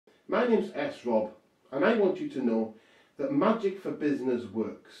My name's S. Rob, and I want you to know that magic for business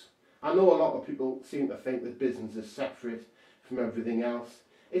works. I know a lot of people seem to think that business is separate from everything else.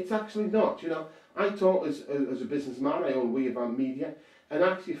 It's actually not. You know, I talk as a businessman. I own Weavan Media, and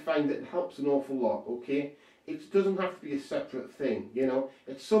I actually find that it helps an awful lot. Okay, it doesn't have to be a separate thing. You know,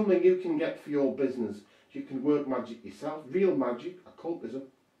 it's something you can get for your business. You can work magic yourself, real magic, occultism,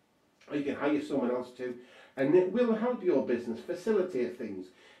 or you can hire someone else to, and it will help your business facilitate things.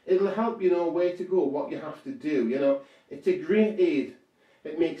 It'll help you know where to go, what you have to do. You know, it's a great aid.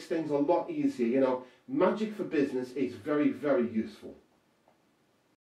 It makes things a lot easier. You know, magic for business is very, very useful.